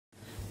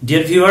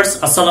Dear viewers,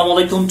 Assalamu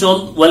alaikum to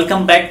all.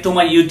 Welcome back to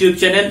my YouTube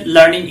channel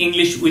Learning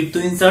English with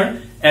Tuhin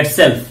sir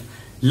itself.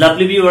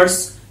 Lovely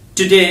viewers,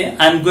 today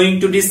I am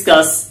going to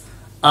discuss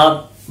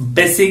a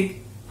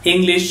basic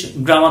English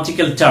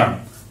grammatical term.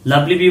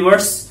 Lovely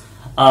viewers,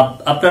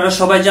 আপনারা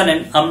সবাই জানেন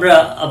আমরা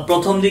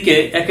প্রথম দিকে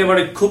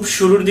একেবারে খুব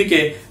শুরুর দিকে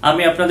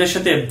আমি আপনাদের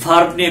সাথে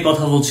ভার্ব নিয়ে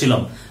কথা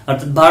বলছিলাম,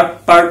 অর্থাৎ verb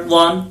part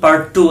 1,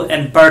 part 2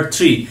 and part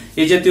 3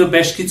 এই জাতীয়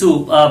বেশ কিছু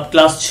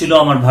ক্লাস ছিল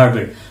আমার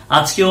ভার্বের।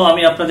 আজকেও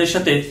আমি আপনাদের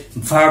সাথে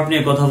ভার্ব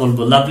নিয়ে কথা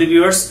বলবো। Lovely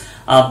viewers,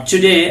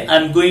 today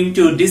I'm going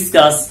to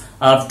discuss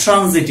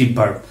transitive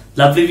verb.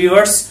 Lovely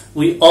viewers,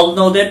 we all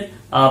know that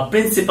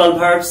principal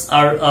verbs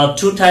are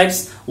two types.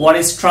 One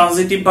is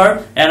transitive verb,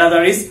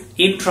 another is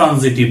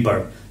intransitive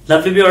verb.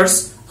 Lovely viewers,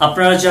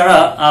 আপনারা যারা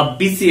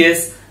BCS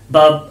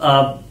বা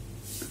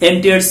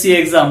NTRC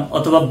exam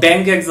অথবা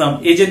bank exam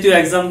এই জাতীয়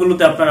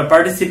এক্সামগুলোতে আপনারা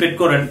participate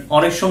করেন,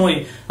 অনেক সময়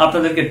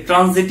আপনাদেরকে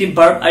ট্রানজিটিভ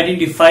ভার্ব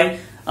আইডেন্টিফাই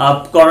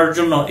করার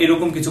জন্য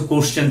এরকম কিছু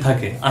কোশ্চেন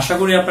থাকে। আশা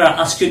করি আপনারা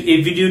আজকের এই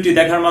ভিডিওটি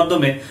দেখার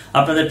মাধ্যমে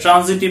আপনাদের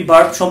ট্রানজিটিভ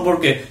ভার্ব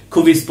সম্পর্কে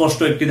খুবই স্পষ্ট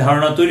একটি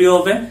ধারণা তৈরি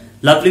হবে।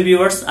 Lovely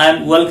viewers, I am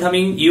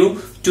welcoming you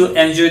to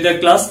enjoy the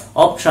class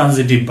of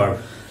transitive verb.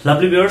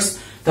 Lovely viewers,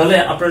 তাহলে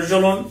আপনারা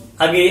চলুন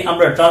আগে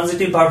আমরা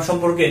ট্রানজিটিভ ভার্ব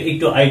সম্পর্কে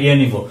একটু আইডিয়া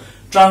নিব।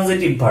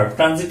 ট্রানজিটিভ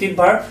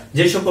ভার্ব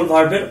যে সকল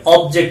ভার্বের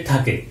অবজেক্ট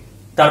থাকে,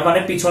 তার মানে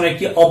পিছনে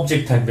একটি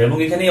অবজেক্ট থাকবে এবং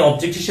এখানে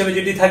অবজেক্ট হিসেবে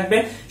যেটি থাকবে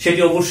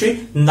সেটি অবশ্যই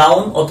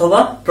নাউন অথবা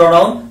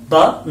প্রনাউন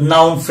বা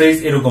নাউন ফ্রেজ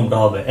এরকমটা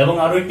হবে। এবং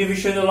আরো একটি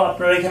বিষয় হলো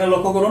আপনারা এখানে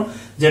লক্ষ্য করুন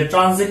যে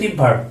ট্রানজিটিভ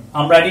ভার্ব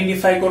আমরা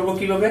আইডেন্টিফাই করব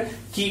কিভাবে,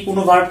 কি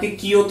কোনো ভার্বকে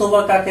কি অথবা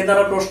কাকে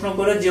দ্বারা প্রশ্ন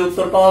করে যে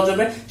উত্তর পাওয়া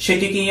যাবে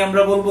সেটিকেই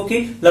আমরা বলবো কি,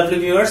 লাভলি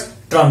ভিউয়ার্স,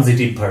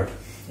 ট্রানজিটিভ ভার্ব।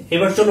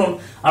 এবার চলুন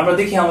আমরা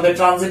দেখি আমাদের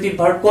ট্রানজিটিভ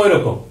ভার্ব কয়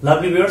রকম।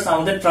 লাভলি ভিউয়ার্স,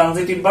 আমাদের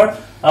ট্রানজিটিভ ভার্ব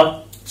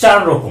চার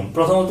রকম।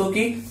 প্রথমত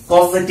কি,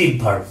 কজেটিভ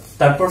ভার্ব,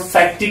 তারপর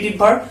ফ্যাক্টিটিভ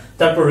ভার্ব,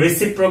 তারপর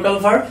রিসিপ্রোকাল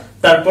ভার্ব,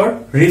 তারপর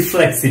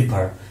রিফ্লেক্সিভ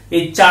ভার্ব।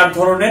 এই চার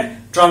ধরনের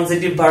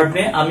ট্রানজিটিভ ভার্ব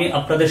নিয়ে আমি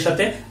আপনাদের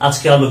সাথে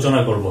আজকে আলোচনা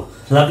করব।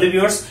 লাভলি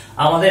ভিউয়ার্স,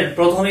 আমাদের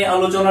প্রথমে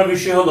আলোচনার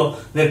বিষয় হলো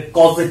যে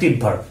causative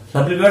verb.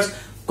 Lovely viewers,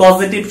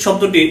 causative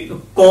শব্দটি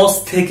কজ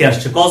থেকে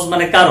আসছে। কজ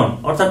মানে কারণ,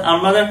 অর্থাৎ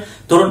আমাদের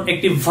ধরুন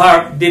একটি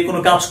ভার্ব দিয়ে কোনো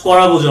কাজ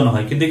করা বোঝানো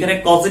হয়, কিন্তু এখানে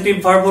কজেটিভ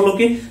ভার্ব হলো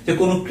কি, যে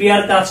কোনো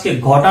ক্রিয়ার কাজকে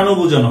ঘটানো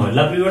বোঝানো হয়।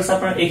 লাভলি ভিউয়ার্স,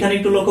 আপনারা এখানে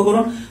একটু লক্ষ্য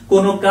করুন,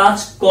 কোন কাজ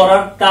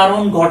করার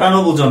কারণ ঘটানো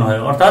বোঝানো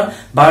হয়, অর্থাৎ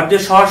ভার্ব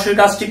দিয়ে সরাসরি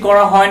কাজটি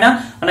করা হয় না,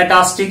 মানে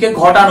কাজটিকে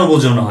ঘটানো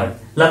বোঝানো হয়।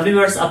 লাভলি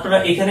ভিউয়ার্স, আপনারা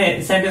এখানে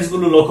সেন্টেন্স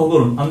গুলো লক্ষ্য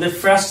করুন। আমাদের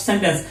first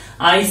sentence,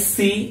 I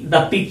C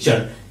the picture.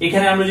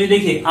 এখানে আমরা যদি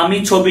দেখি আমি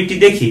ছবিটি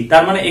দেখি,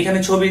 তার মানে এখানে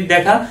ছবি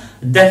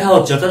দেখা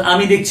হচ্ছে, অর্থাৎ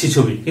আমি দেখছি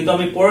ছবি। কিন্তু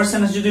আমি পরের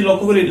সেন্টেন্স যদি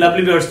লক্ষ্য করি,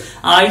 lovely viewers,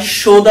 I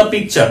show the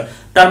picture,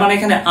 তার মানে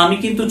এখানে আমি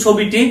কিন্তু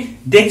ছবিটি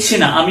দেখছি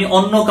না, আমি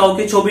অন্য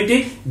কাউকে ছবিটি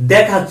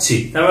দেখাচ্ছি।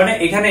 তার মানে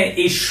এখানে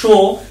এই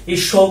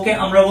শোকে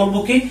আমরা বলবো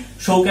কি,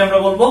 শোকে আমরা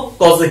বলবো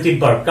কজেটিভ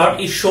ভার্ব, কারণ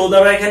এই শো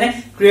দ্বারা এখানে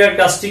ক্রিয়ার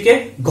কাজটিকে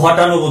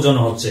ঘটানো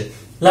বোঝানো হচ্ছে।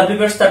 লাভলি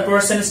ভিউয়ার্স, তারপর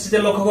সেন্টেন্সটিতে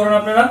লক্ষ্য করুন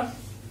আপনারা,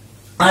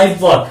 আই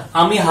ওয়াক,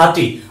 আমি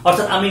হাঁটি,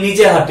 অর্থাৎ আমি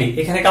নিজে হাঁটি,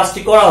 এখানে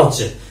কাজটি করা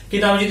হচ্ছে।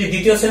 কিন্তু আমি যদি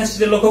দ্বিতীয়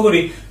সেন্টেন্সটিতে লক্ষ্য করি,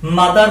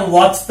 মাদার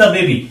ওয়াকস দ্য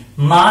বেবি,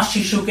 মা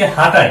শিশুকে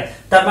হাঁটায়,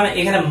 তার মানে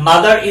এখানে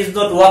mother is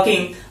not walking,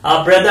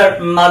 brother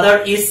mother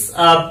is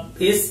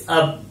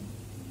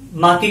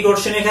মা কি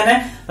করছেন এখানে,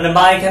 মানে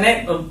মা এখানে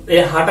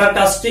হাঁটার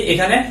কাজটি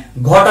এখানে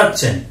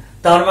ঘটাচ্ছেন।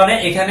 তার মানে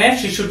এখানে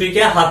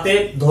শিশুটিকে হাতে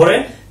ধরে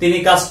তিনি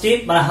কাজটি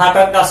মানে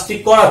হাঁটার কাজটি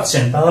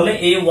করাচ্ছেন। তাহলে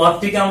এই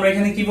ওয়ার্ডটিকে আমরা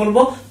এখানে কি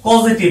বলবো,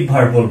 পজিটিভ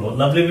ভার্ব বলবো।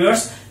 লাভলি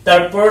ভিউয়ার্স,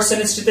 তারপর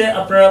সেন্টেন্সটিতে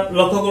আপনারা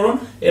লক্ষ্য করুন,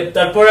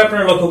 তারপরে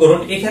আপনারা লক্ষ্য করুন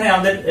এখানে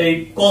আমাদের এই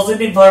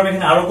পজিটিভ ভার্ব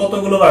এখানে আরো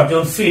কতগুলো ভার্ব,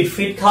 যেমন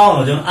ফিড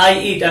খাওয়ানো, যেমন আই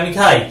ইট আমি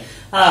খাই,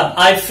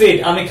 আই ফিড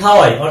আমি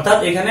খাওয়াই, অর্থাৎ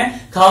এখানে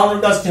খাওয়ানোর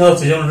কাজটি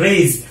হচ্ছে। যেমন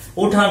রেইজ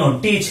উঠানো,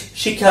 টিচ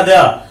শিক্ষা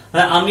দেওয়া,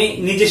 আমি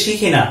নিজে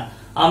শিখি না,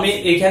 আমি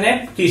এখানে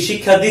কি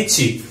শিক্ষা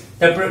দিচ্ছি।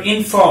 তারপর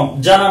ইনফর্ম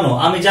জানানো,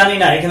 আমি জানি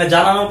না, এখানে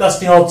জানানোর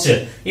কাজটি হচ্ছে।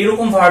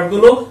 এরকম ভার্ব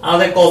গুলো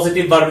আমাদের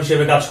পজিটিভ ভার্ব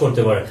হিসেবে কাজ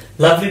করতে পারে।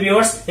 লাভলি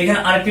ভিউয়ার্স, এখানে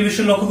আরেকটি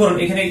বিষয় লক্ষ্য করুন,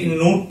 এখানে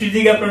নোটটির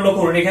দিকে আপনারা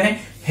লক্ষ্য করুন, এখানে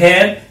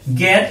হ্যাভ,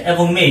 গেট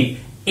এবং মেক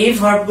এই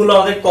ভার্ব গুলো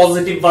আমাদের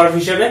পজিটিভ ভার্ব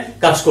হিসেবে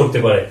কাজ করতে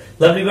পারে।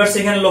 লাভলি ভিউয়ার্স,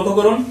 এখানে লক্ষ্য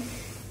করুন,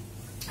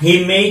 he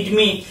made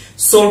me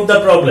solve the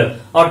problem,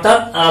 অর্থাৎ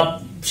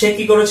সে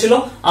কি করেছিল,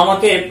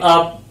 আমাকে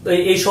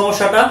এই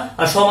সমস্যাটা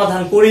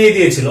সমাধান করিয়ে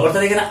দিয়েছিল।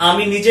 অর্থাৎ এখানে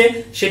আমি নিজে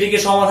সেটিকে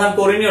সমাধান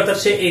করিনি, অর্থাৎ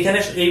সে এখানে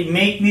এই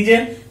মেক নিজে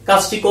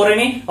কাজটি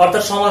করেনি,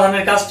 অর্থাৎ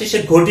সমাধানের কাজটি সে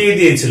ঘটিয়ে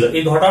দিয়েছিল।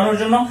 এই ঘটানোর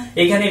জন্য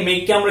এখানে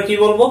মেককে আমরা কি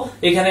বলবো,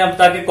 এখানে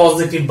তাকে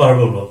পজিটিভ ভার্ব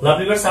বলবো।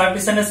 লাভলি ভিউয়ার্স,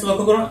 আরেকটি সেন্টেন্স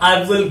লক্ষ্য করুন, I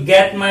will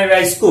get my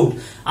rice cooked,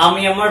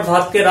 আমি আমার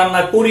ভাতকে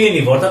রান্না করিয়ে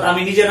নিব, অর্থাৎ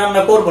আমি নিজে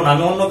রান্না করব না,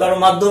 আমি অন্য কারো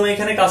মাধ্যমে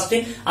এখানে কাজটি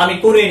আমি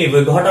করিয়ে নিব।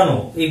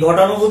 এই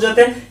ঘটানো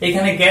বোঝাতে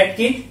এখানে গেট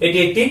কি, এটি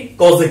একটি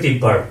পজিটিভ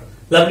ভার্ব।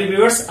 লাভলি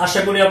ভিউয়ার্স,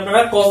 আশা করি আপনারা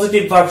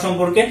পজিটিভ ভার্ব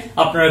সম্পর্কে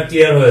আপনারা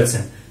ক্লিয়ার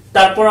হয়েছেন।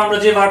 তারপর আমরা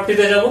যে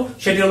ভার্বটিতে যাব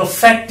সেটি হলো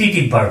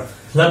factitive verb.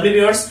 Lovely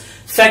viewers,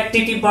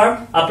 factitive verb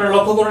আপনারা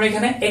লক্ষ্য করুন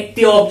এখানে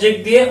একটি অবজেক্ট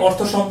দিয়ে অর্থ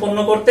সম্পন্ন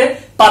করতে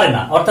পারে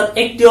না, অর্থাৎ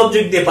একটি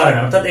অবজেক্ট দিয়ে পারে না,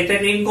 অর্থাৎ এটা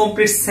একটা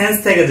ইনকমপ্লিট সেন্স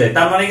থেকে যায়,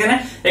 তার মানে এখানে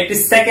একটি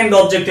সেকেন্ড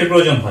অবজেক্টের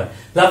প্রয়োজন হয়।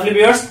 লাভলি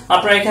ভিউয়ার্স,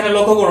 আপনারা এখানে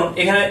লক্ষ্য করুন,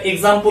 এখানে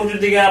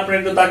এক্সাম্পলটির দিকে আপনারা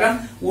একটু তাকান।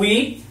 উই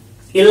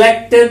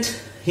ইলেক্টেড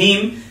হিম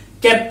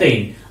ক্যাপ্টেন,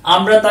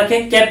 আমরা তাকে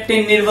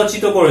ক্যাপ্টেন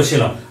নির্বাচিত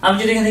করেছিলাম। আমি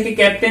যদি এখান থেকে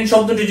ক্যাপ্টেন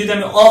শব্দটি যদি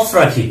আমি অফ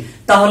রাখি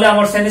তাহলে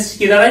আমার সেন্টেন্স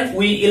কি দাঁড়ায়?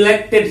 উই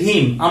ইলেক্টেড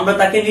হিম, আমরা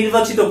তাকে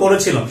নির্বাচিত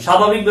করেছিলাম।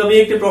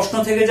 স্বাভাবিকভাবেই একটি প্রশ্ন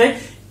থেকে যায়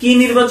কি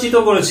নির্বাচিত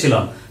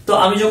করেছিলাম। তো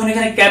আমি যখন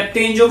এখানে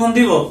ক্যাপ্টেন যখন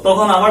দিব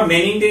তখন আমার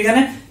মিনিংটা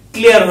এখানে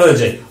ক্লিয়ার হয়ে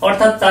যায়,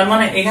 অর্থাৎ তার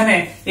মানে এখানে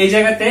এই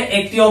জায়গাতে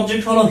একটি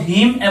অবজেক্ট হলো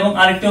হিম এবং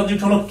আরেকটি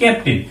অবজেক্ট হলো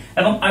ক্যাপ্টেন।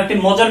 এবং আরেকটি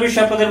মজার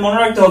বিষয় আপনাদের মনে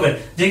রাখতে হবে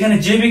যে এখানে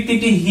যে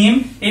ব্যক্তিটি হিম,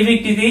 এই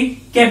ব্যক্তিটি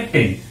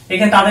ক্যাপ্টেন,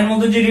 এখানে তাদের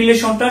মধ্যে যে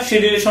রিলেশনটা সেই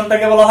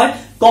রিলেশনটাকে বলা হয়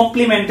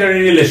কমপ্লিমেন্টারি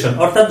রিলেশন,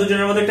 অর্থাৎ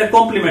দুজনের মধ্যে একটা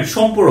কমপ্লিমেন্ট,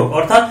 সম্পূরক।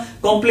 অর্থাৎ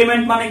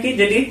কমপ্লিমেন্ট মানে কি,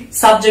 যেটি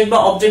সাবজেক্ট বা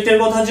অবজেক্টের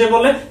কথা যে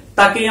বলে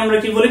তাকেই আমরা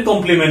কি বলি?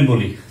 কমপ্লিমেন্ট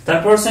বলি।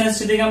 তারপর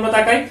সেন্টেন্সটির দিকে আমরা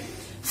তাকাই।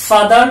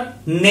 Father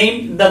name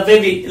the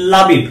baby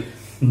Labib,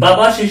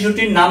 বাবা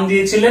শিশুটির নাম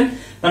দিয়েছিলেন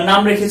বা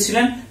নাম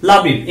রেখেছিলেন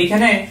লাবিব।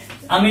 এখানে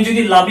আমি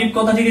যদি লাবিব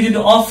কথাটিকে যদি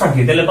অফ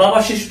রাখি তাহলে বাবা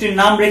শিশুটির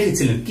নাম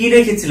রেখেছিলেন, কি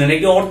রেখেছিলেন,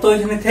 একটি অর্থ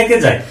এখানে থেকে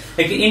যায়,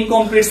 একটি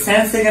ইনকমপ্লিট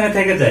সেন্স এখানে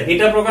থেকে যায়।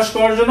 এটা প্রকাশ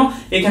করার জন্য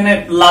এখানে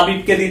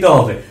লাবিবকে দিতে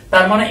হবে।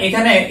 তার মানে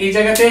এখানে এই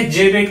জায়গাতে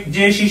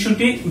যে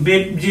শিশুটি,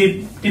 যে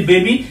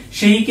বেবি,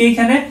 সেইকে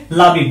এখানে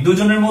লাবিব,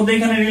 দুজনের মধ্যে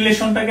এখানে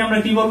রিলেশনটাকে আমরা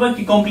কি বলবো?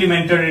 কি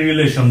কমপ্লিমেন্টারি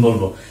রিলেশন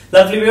বলবো।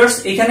 লাভলি ভিউয়ার্স,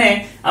 এখানে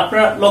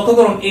আপনারা লক্ষ্য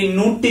করুন এই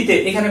নোটটিতে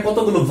এখানে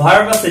কতগুলো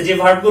ভার্ব আছে, যে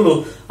ভার্বগুলো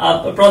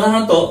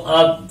প্রধানত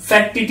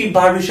ফ্যাক্টিটিভ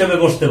ভার্ব হিসেবে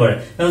বসতে পারে।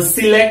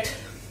 Select,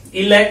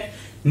 elect,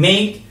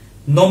 make,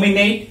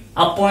 nominate,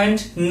 appoint,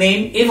 name,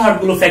 এই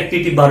ভার্বগুলো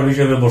ফ্যাক্টিটিভ ভার্ব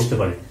হিসেবে বসতে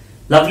পারে।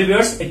 লাভলি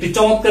ভিউয়ার্স, একটি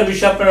চমৎকার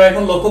বিষয় আপনারা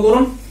এখন লক্ষ্য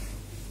করুন।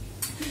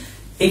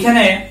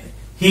 এখানে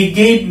হি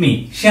গেভ মি,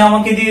 সে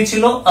আমাকে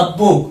দিয়েছিল আ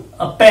বুক,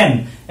 আ পেন,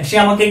 সে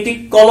আমাকে একটি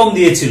কলম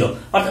দিয়েছিল।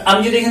 অর্থাৎ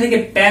আমি যদি এখান থেকে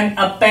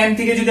পেন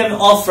থেকে যদি আমি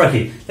অফ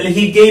রাখি তাহলে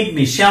হি গেভ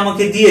মি, সে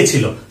আমাকে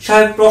দিয়েছিল।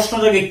 স্বাভাবিক প্রশ্ন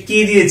জাগে কি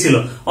দিয়েছিল,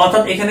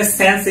 অর্থাৎ এখানে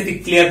সেন্স এটি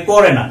ক্লিয়ার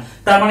করে না।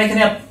 তার মানে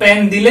এখানে পেন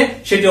দিলে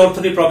সেটি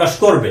অর্থটি প্রকাশ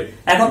করবে।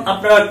 এখন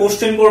আপনারা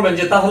কোশ্চেন করবেন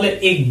যে তাহলে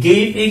এই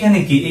গেভ এখানে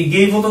কি? এই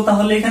গেভ হতো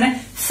তাহলে এখানে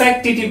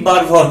ফ্যাক্টিটিভ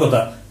ভার্ব হওয়ার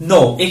কথা।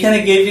 নো, এখানে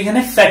গেভ এখানে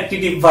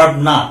ফ্যাক্টিটিভ ভার্ব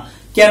না।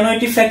 কেন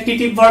এটি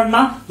ফ্যাক্টিটিভ ভার্ব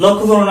না?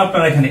 লক্ষ্য করুন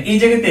আপনারা এখানে এই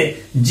জায়গাতে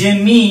যে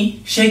মি,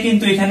 সে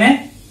কিন্তু এখানে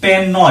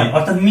পেন নয়,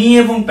 অর্থাৎ মি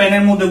এবং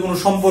পেনের মধ্যে কোনো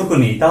সম্পর্ক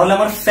নেই। তাহলে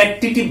আমার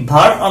ফ্যাক্টিটিভ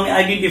ভার্ব আমি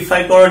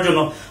আইডেন্টিফাই করার জন্য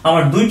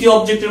আমার দুইটি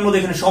অবজেক্টের মধ্যে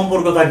এখানে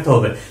সম্পর্ক থাকতে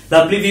হবে।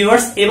 লাভলি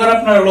ভিউয়ার্স, এবার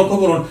আপনারা লক্ষ্য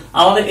করুন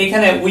আমাদের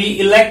এখানে উই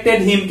ইলেক্টেড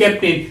হিম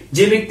ক্যাপ্টেন,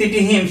 যে ব্যক্তিটি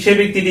হিম সে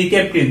ব্যক্তিটি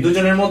ক্যাপ্টেন,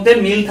 দুজনের মধ্যে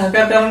মিল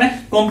থাকার কারণে,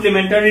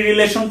 কমপ্লিমেন্টারি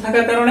রিলেশন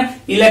থাকার কারণে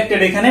ইলেক্টেড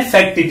এখানে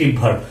ফ্যাক্টিটিভ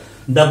ভার্ব।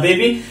 দ্য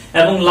বেবি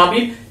এবং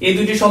লাবিব এই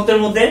দুটি শব্দের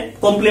মধ্যে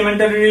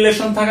কমপ্লিমেন্টারি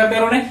রিলেশন থাকার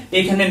কারণে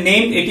এখানে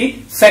নেম এটি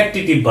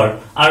ফ্যাক্টিটিভ ভার্ব।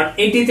 আর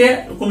এটিতে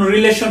কোনো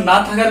রিলেশন না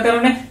থাকার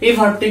কারণে এই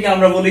ভার্বটিকে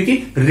আমরা বলি কি?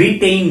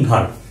 Retain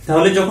verb.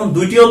 তাহলে যখন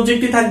দুইটি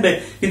অবজেক্টই থাকবে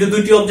কিন্তু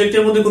দুইটি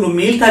অবজেক্টের মধ্যে কোনো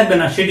মিল থাকবে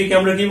না, সেটিকে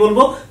আমরা কি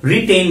বলবো?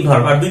 Retain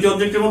verb. আর দুইটি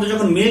অবজেক্টের মধ্যে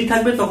যখন মিল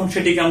থাকবে তখন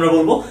সেটিকে আমরা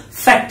বলবো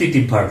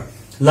ফ্যাক্টিটিভ ভার্ব।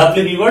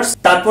 লাভলি ভিউয়ার্স,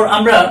 তারপর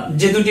আমরা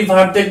যে দুটি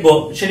ভার্ব দেখব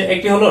সেটা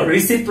একটি হলো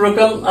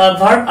রিসিপ্রোকাল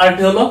ভার্ব আর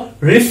একটি হলো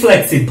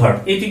রিফ্লেক্সিভ ভার্ব।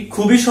 এটি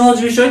খুবই সহজ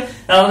বিষয়।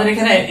 আমাদের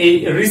এখানে এই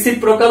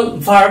রিসিপ্রোকাল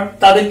ভার্ব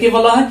তাদেরকে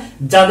বলা হয়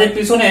যাদের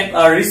পিছনে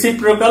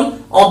রিসিপ্রোকাল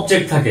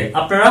অবজেক্ট থাকে।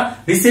 আপনারা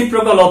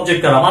রিসিপ্রোকাল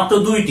অবজেক্ট কারা? মাত্র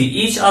দুইটি,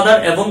 ইচ আদার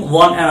এবং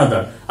ওয়ান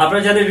অ্যানাদার।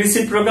 আপনারা যাদের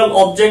রিসিপ্রোকাল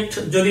অবজেক্ট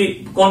যদি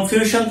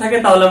কনফিউশন থাকে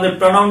তাহলে আমাদের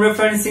প্রনাউন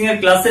রেফারেন্সিং এর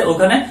ক্লাসে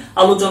ওখানে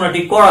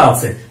আলোচনাটি করা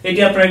আছে, এটি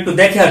আপনারা একটু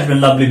দেখে আসবেন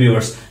লাভলি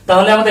ভিউয়ার্স।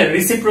 তাহলে আমাদের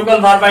রিসিপ্রোকাল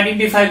ভার্ব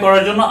আইডেন্টিফাই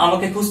করার জন্য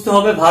আমাকে খুঁজতে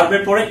হবে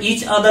ভার্বের পরে ইচ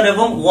আদার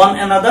এবং ওয়ান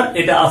অ্যানাদার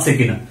এটা আছে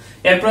কিনা।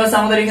 এরপর আছে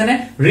আমাদের এখানে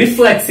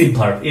রিফ্লেক্সিভ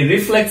ভার্ব। এই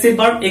রিফ্লেক্সিভ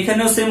ভার্ব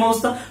এখানেও সেম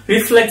অবস্থা।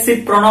 রিফ্লেক্সিভ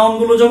প্রোনাউন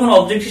গুলো যখন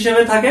অবজেক্ট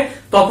হিসেবে থাকে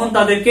তখন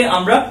তাদেরকে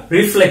আমরা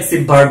রিফ্লেক্সিভ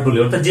ভার্ব বলি,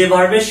 অর্থাৎ যে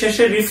ভার্বের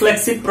শেষে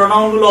রিফ্লেক্সিভ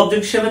প্রোনাউন গুলো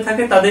অবজেক্ট হিসেবে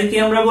থাকে তাদেরকে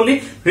আমরা বলি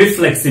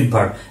রিফ্লেক্সিভ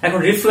ভার্ব। এখন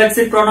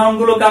রিফ্লেক্সিভ প্রোনাউন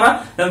গুলো কারা?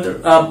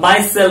 My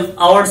self,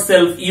 our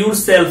self, your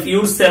self,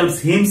 your self,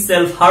 him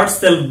self, her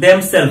self, them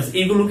self,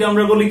 এইগুলোকে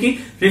আমরা বলি কি?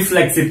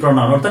 Reflexive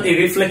pronoun. অর্থাৎ এই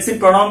রিফ্লেক্সিভ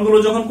প্রোনাউন গুলো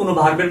যখন কোনো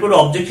ভার্বের পরে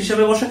অবজেক্ট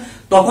হিসেবে বসে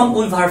তখন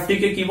ওই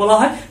ভার্বটিকে কি বলা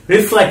হয়?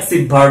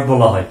 রিফ্লেক্সিভ ভার্ব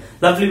বলা হয়।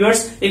 লাভলি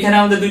ভিউয়ার্স, এখানে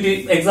আমাদের দুইটি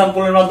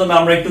এক্সাম্পলের মাধ্যমে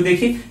আমরা একটু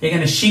দেখি।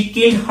 এখানে শি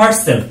কিল্ড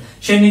হারসেলফ,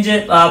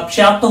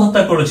 সে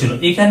আত্মহত্যা করেছিল।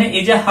 এখানে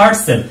এই যে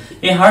হারসেলফ,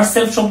 এই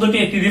হারসেলফ শব্দটি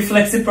একটি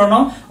রিফ্লেক্সিভ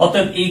প্রোনাউন,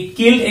 অতএব এই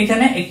কিল্ড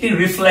এখানে একটি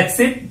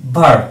রিফ্লেক্সিভ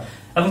ভার্ব।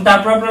 এবং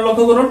তারপর আপনারা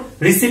লক্ষ্য করুন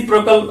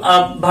রিসিপ্রোকাল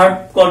ভার্ব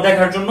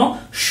দেখার জন্য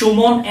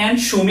Suman and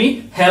Sumi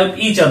help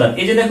each other.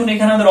 এই যে দেখুন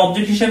এখানে আমাদের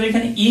অবজেক্ট হিসেবে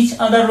এখানে ইচ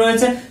আদার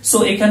রয়েছে, সো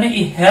এখানে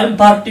এই হেল্প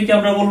ভার্বটিকে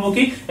আমরা বলবো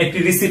কি? একটি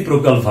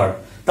রিসিপ্রোকাল ভার্ব।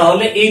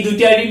 তাহলে এই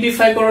দুটি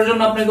আইডেন্টিফাই করার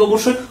জন্য আপনাকে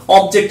অবশ্যই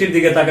অবজেক্টের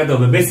দিকে তাকাতে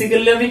হবে।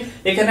 বেসিক্যালি আমি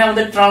এখানে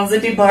আমাদের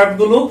ট্রানজিটিভ ভার্ব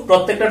গুলো,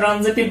 প্রত্যেকটা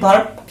ট্রানজিটিভ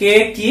ভার্ব কে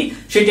কি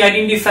সেটি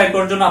আইডেন্টিফাই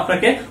করার জন্য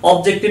আপনাকে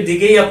অবজেক্টের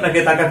দিকেই আপনাকে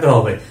তাকাতে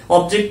হবে।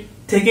 অবজেক্ট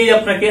থেকেই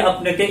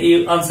আপনাকে এই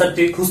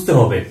আনসারটি খুঁজতে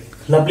হবে।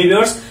 লাভলি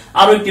ভিউয়ার্স,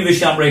 আরো একটি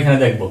বিষয় আমরা এখানে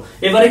দেখব।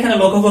 এবার এখানে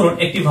লক্ষ্য করুন,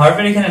 একটি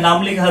ভার্বের এখানে নাম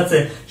লেখা আছে,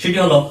 সেটি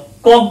হলো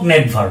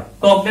কগনেট ভার্ব।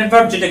 কগনেট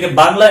ভার্ব যেটাকে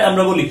বাংলায়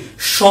আমরা বলি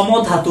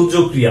সমধাতুজ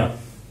ক্রিয়া।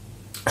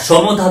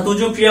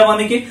 সমধাতুজ ক্রিয়া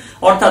মানে কি,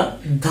 অর্থাৎ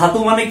ধাতু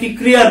মানে কি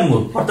ক্রিয়ার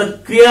মূল, অর্থাৎ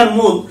ক্রিয়ার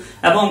মূল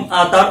এবং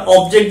তার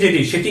অবজেক্ট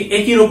যেটি সেটি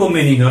একই রকম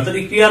মিনিং, অর্থাৎ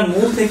এই ক্রিয়ার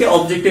মূল থেকে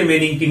অবজেক্টের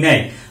মিনিংটি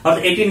নেয়।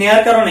 অর্থাৎ এটি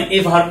নেয়ার কারণে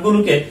এই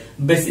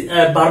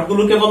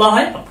ভার্বগুলোকে বলা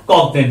হয়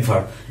কগনেট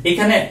ভার্ব।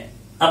 এখানে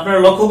আপনারা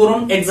লক্ষ্য করুন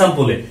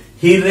এক্সাম্পলে,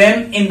 হি ran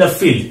in the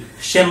field,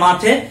 সে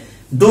মাঠে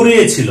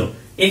দৌড়িয়েছিল।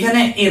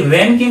 এখানে এই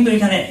ran কিন্তু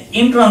এখানে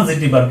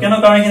ইনট্রানজিটিভ ভার্ব। কেন?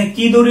 কারণ এখানে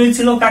কি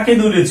দৌড়িয়েছিল, কাকে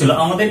দৌড়িয়েছিল।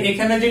 আমাদের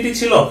এখানে যেটি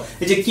ছিল,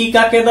 এই যে কি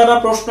কাকে দ্বারা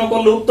প্রশ্ন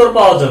করলে উত্তর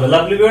পাওয়া যাবে।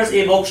 লাভলি ভিউয়ার্স,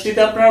 এই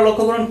বক্সটিতে আপনারা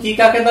লক্ষ্য করুন, কি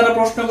কাকে দ্বারা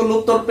প্রশ্ন করলে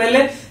উত্তর পেলে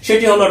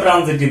সেটি হলো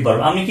ট্রানজিটিভ ভার্ব।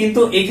 আমি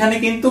কিন্তু এখানে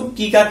কিন্তু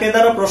কি কাকে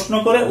দ্বারা প্রশ্ন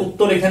করে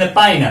উত্তর এখানে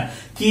পাই না।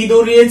 কি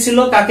দৌড়িয়েছিল,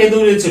 কাকে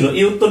দৌড়িয়েছিল,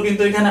 এই উত্তর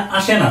কিন্তু এখানে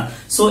আসে না।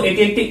 সো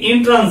এটি একটি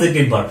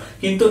ইনট্রানজিটিভ ভার্ব।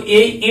 কিন্তু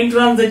এই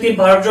ইনট্রানজিটিভ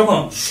ভার্ব যখন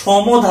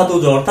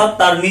সমধাতুজ, অর্থাৎ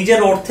তার নিজের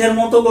অর্থের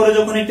মতো করে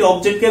যখন একটি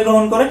অবজেক্টকে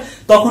গ্রহণ করে,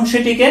 তখন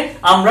সেটিকে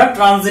আমরা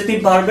ট্রানজিটিভ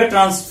ভার্বে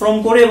ট্রান্সফর্ম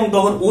করি এবং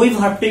তখন ওই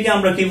ভার্বটিকে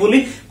আমরা কি বলি,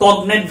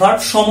 কগনেট ভার্ব,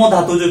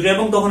 সমধাতুজ ক্রিয়া।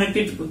 এবং তখন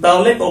একটি,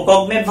 তাহলে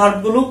কগনেট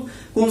ভার্বগুলো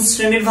কোন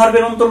শ্রেণীর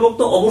ভার্বের অন্তর্ভুক্ত?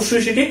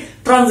 অবশ্যই সেটি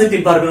ট্রানজিটিভ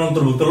ভার্বের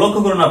অন্তর্ভুক্ত।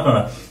 লক্ষ্য করুন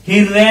আপনারা, হি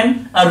ran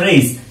a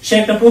race, সে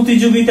একটা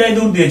প্রতিযোগিতায়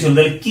দৌড় দিয়েছিল।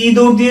 তাহলে কি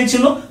দৌড়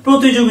দিয়েছিল?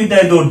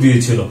 প্রতিযোগিতায় দৌড়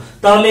দিয়েছিল।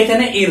 তাহলে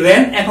এখানে এই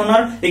ran এখন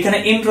আর এখানে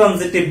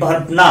ইনট্রানজিটিভ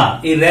ভার্ব না,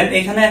 এই ran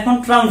এখানে এখন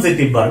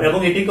ট্রানজিটিভ ভার্ব এবং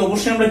এটিকে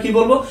অবশ্যই আমরা কি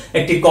বলবো,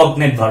 একটি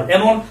কগনেট ভার্ব।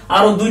 এমন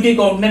আরো দুইটি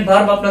কগনেট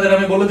ভার্ব আপনাদের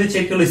আমি বলে দিচ্ছি,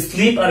 একটি হলো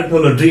স্লিপ আর একটি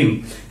হলো ড্রিম।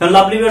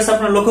 লাভলি ভিউয়ার্স,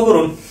 আপনারা লক্ষ্য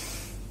করুন,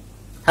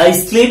 আই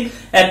স্লিপ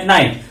এট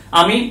নাইট,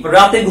 আমি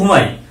রাতে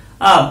ঘুমাই,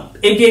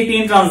 এটি একটি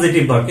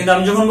ইনট্রানজিটিভ ভার্ব। কিন্তু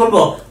আমি যখন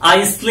বলবো আই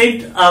স্লিপ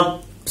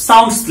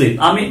সাউন্ড স্লিপ,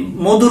 আমি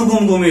মধুর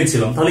ঘুম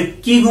ঘুমিয়েছিলাম, তাহলে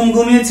কি ঘুম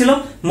ঘুমিয়েছিলাম?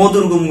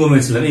 মধুর ঘুম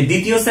ঘুমিয়েছিলাম। এই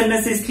দ্বিতীয়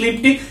সেন্টেন্সে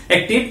স্লিপটি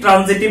একটি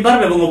ট্রানজিটিভ ভার্ব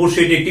এবং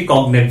অবশ্যই এটি একটি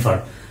cognate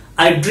verb.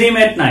 I dream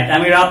at night,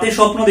 আমি রাতে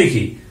স্বপ্ন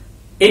দেখি,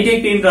 এটি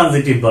একটি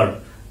intransitive verb.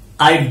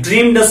 I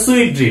dreamed a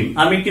sweet dream,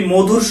 আমি একটি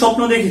মধুর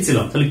স্বপ্ন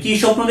দেখেছিলাম। তাহলে কি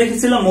স্বপ্ন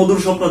দেখেছিলাম? মধুর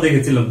স্বপ্ন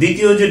দেখেছিলাম।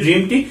 দ্বিতীয় যে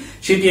ড্রিমটি,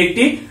 সেটি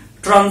একটি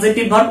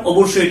ট্রানজিটিভ ভার্ব,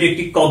 অবশ্যই এটি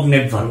একটি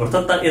কগনেট ভার্ব।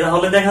 অর্থাৎ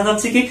তাহলে দেখা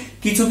যাচ্ছে কি,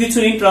 কিছু কিছু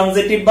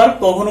ট্রানজিটিভ ভার্ব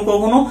কখনো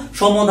কখনো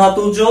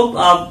সমধাতুজ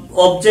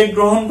অবজেক্ট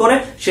গ্রহণ করে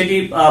সেটি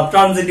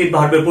ট্রানজিটিভ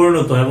ভার্বে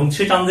পরিণত হয় এবং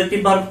সেই ট্রানজিটিভ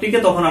ভার্বটিকে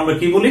তখন আমরা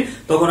কি বলি,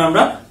 তখন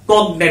আমরা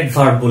কগনেট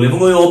ভার্ব বলি এবং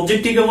ওই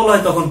অবজেক্টটিকে বলা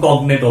হয় তখন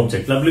কগনেট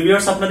অবজেক্ট। লাভলি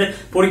ভিউয়ার্স, আপনাদের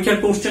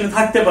পরীক্ষার কোশ্চেনে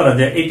থাকতে পারে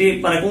যে এটি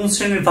মানে কোন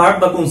শ্রেণীর ভার্ব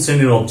বা কোন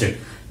শ্রেণীর অবজেক্ট।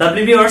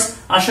 লাভলি ভিউয়ার্স,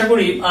 আশা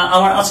করি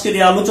আমার আজকের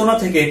এই আলোচনা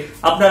থেকে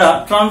আপনারা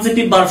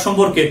ট্রানজিটিভ ভার্ব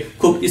সম্পর্কে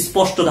খুব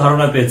স্পষ্ট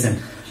ধারণা পেয়েছেন।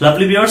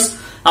 লাভলি ভিউয়ার্স,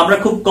 আমরা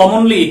খুব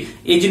কমনলি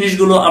এই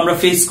জিনিসগুলো আমরা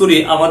ফেস করি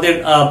আমাদের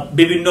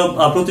বিভিন্ন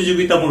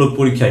প্রতিযোগিতামূলক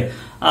পরীক্ষায়।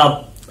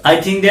 I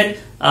think that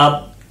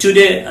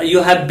today you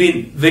have been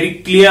very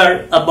clear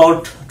about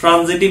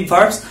transitive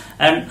verbs,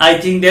 and I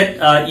think that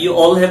you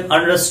all have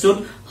understood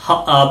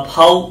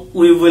how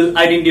we will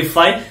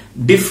identify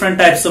different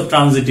types of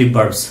transitive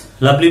verbs.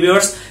 Lovely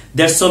viewers,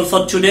 that's all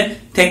for today.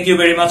 Thank you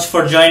very much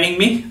for joining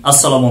me.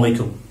 Assalamu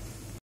alaikum.